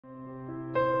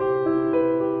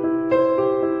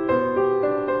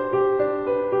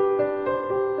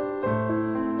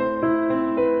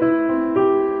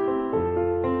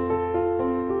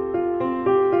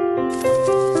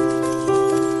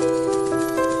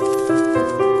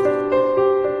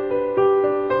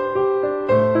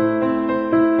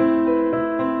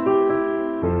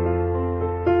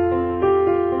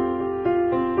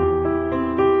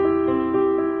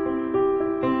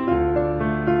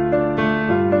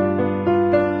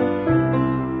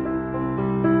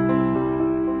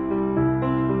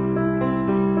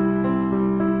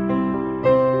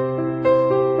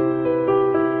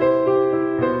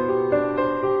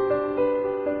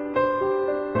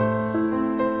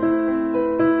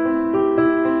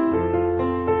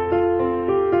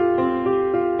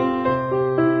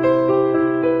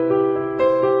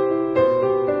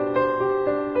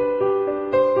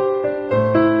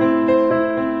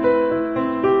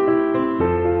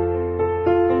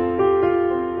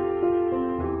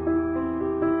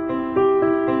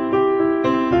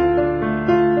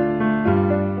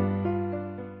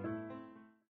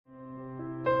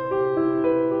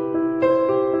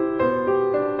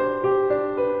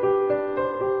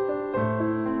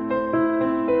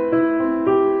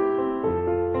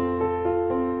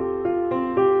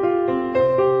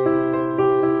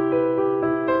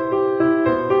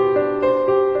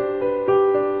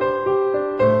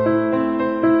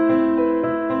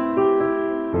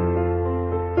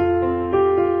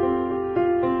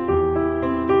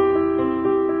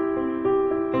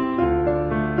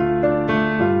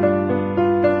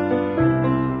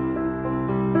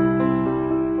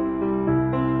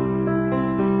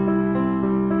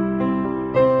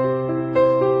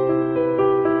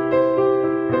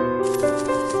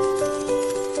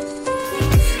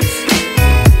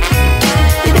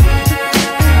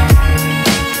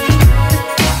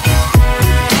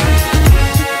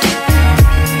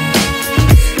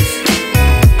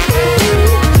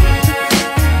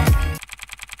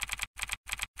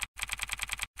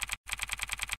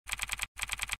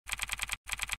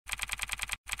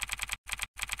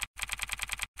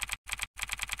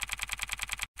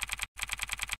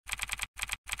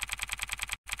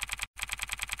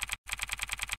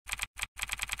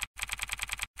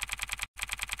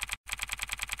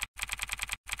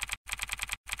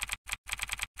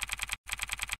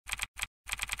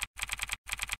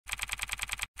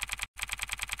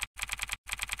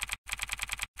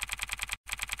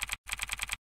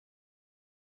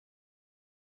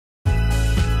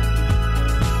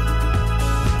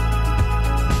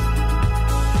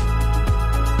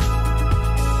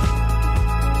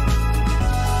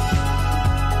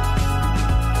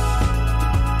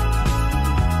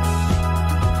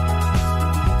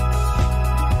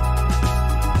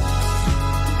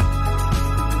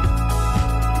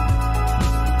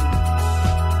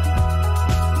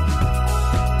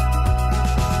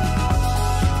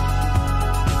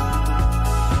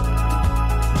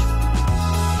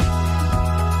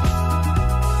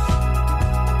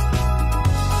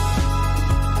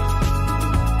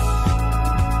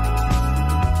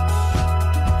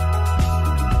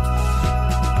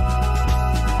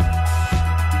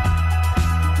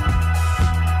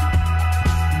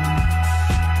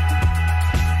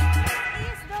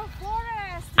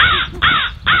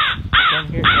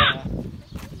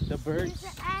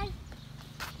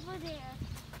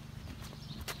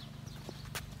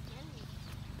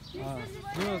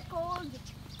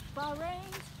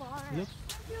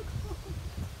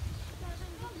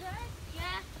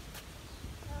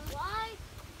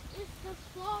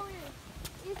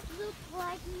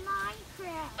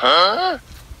Huh?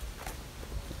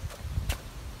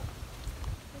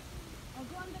 I'll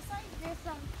go on the side. There's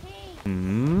some pig.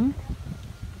 Hmm?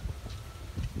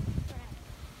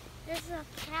 There's a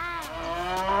cat.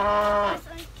 There's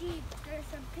some sheep. There's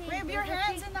some pigs. Wave your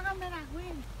hands in the camera.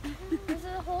 Wave. There's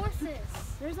the horses.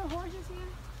 There's a horses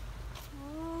here.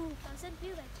 Oh, doesn't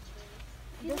feel like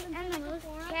These these animals.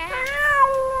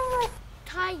 cats.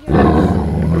 Tigers.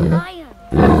 Lions.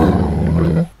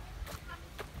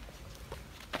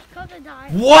 Crocodile.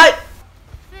 What?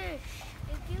 Fish.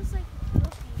 It feels like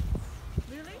Philippines.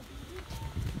 Really?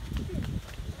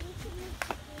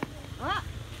 Ah!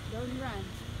 Don't run.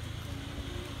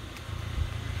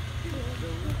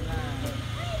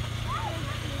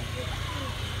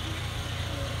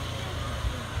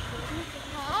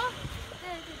 Huh?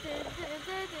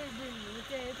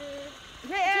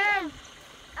 Hey,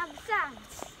 Ang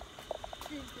sounds.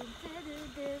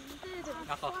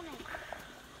 Ako.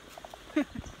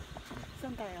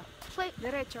 Saan tayo? Wait.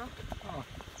 Diretso? Oh.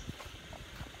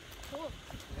 Cool.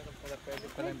 Meron pala pwede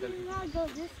pa Why rin do dali. you not go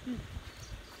this way?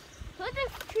 What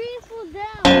if trees fall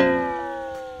down?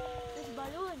 There's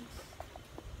balloons.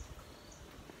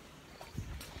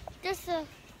 There's a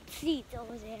seat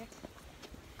over there.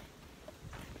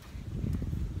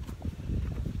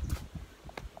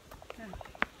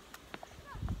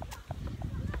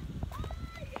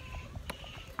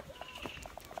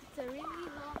 It's a really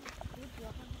long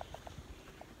woodland.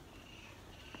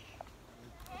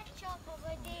 Hedgehog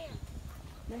over there.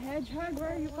 The hedgehog?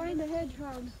 Where you find the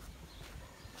hedgehog?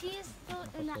 She's still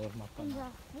in the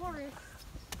forest.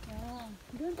 Ah,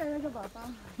 doon talaga ba pa?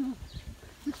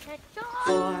 Hedgehog!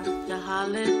 For the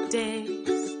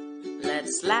holidays,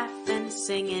 let's laugh and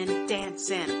sing and dance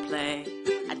and play.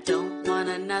 I don't want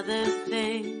another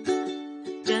thing,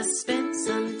 just spend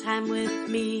some time with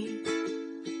me.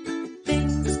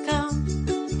 Things come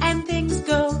and things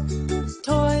go,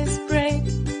 toys break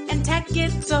and tech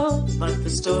gets old, but the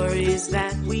stories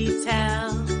that we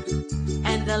tell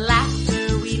and the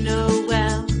laughter we know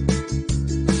well,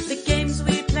 the games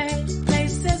we play,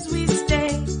 places we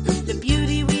stay, the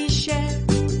beauty we share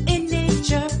in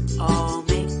nature, all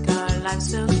make our life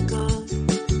so good,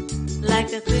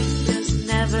 like a thing just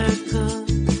never could.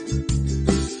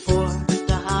 For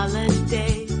the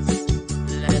holidays,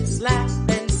 let's laugh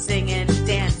and sing and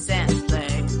dance and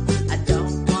play. I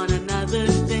don't want another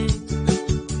thing,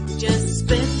 just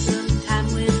spend some time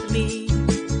with me.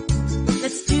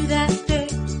 Let's do that thing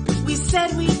we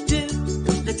said we'd do.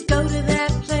 Let's go to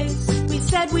that place we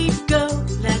said we'd go.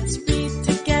 Let's read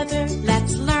together,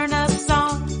 let's learn a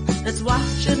song. Let's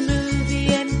watch a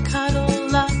movie and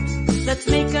cuddle up. Let's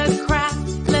make a craft,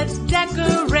 let's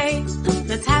decorate.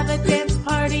 Let's have a dance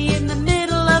party in the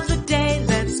middle of the day.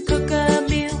 Let's cook a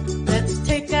meal, let's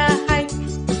take a hike.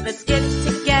 Let's get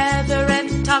together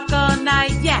and talk all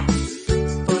night, yeah.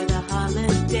 For the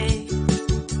holiday,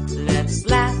 let's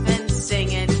laugh and sing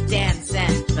and dance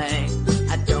and play.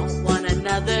 I don't want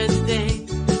another thing,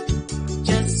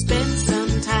 just spend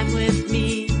some time with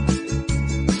me.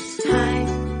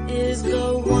 Time is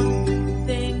the one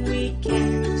thing we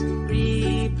can't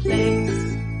replace.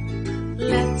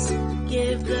 Let's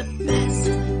give the best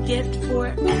gift for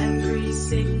every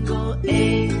single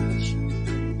age.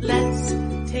 Let's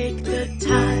take the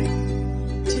time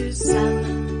to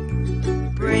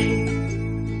celebrate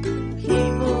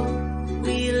people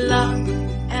we love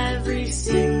every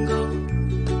single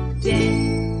day.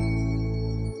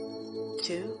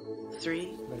 2,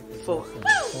 3, 4. For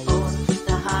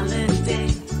the holiday,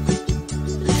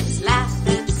 let's laugh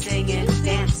and sing and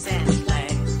dance and play.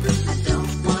 I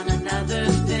don't want another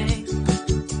thing,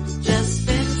 just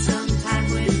spend some time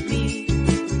with me.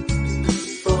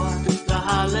 For the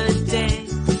holiday,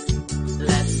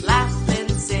 let's laugh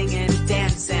and sing and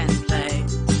dance and play.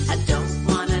 I don't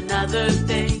want another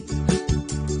thing,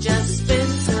 just spend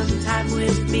some time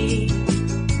with me.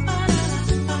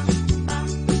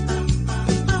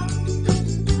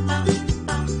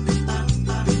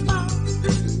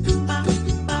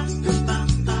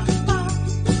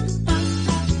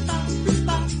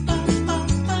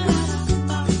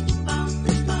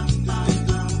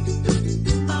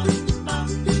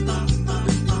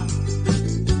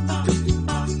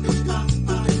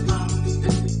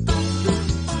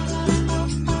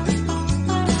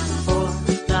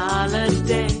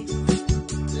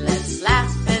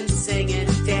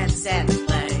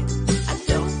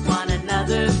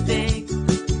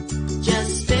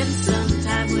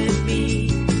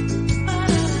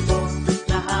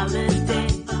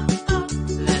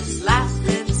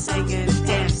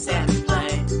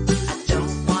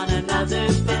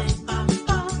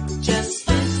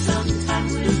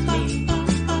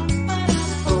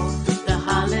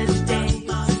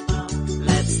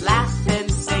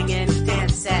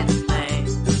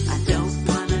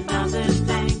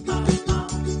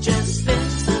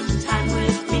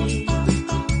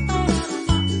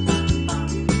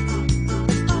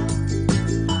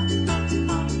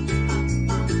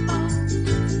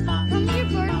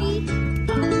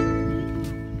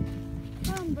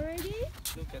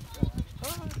 Look at that.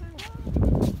 Oh,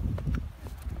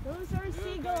 Those are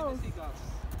seagulls. seagulls.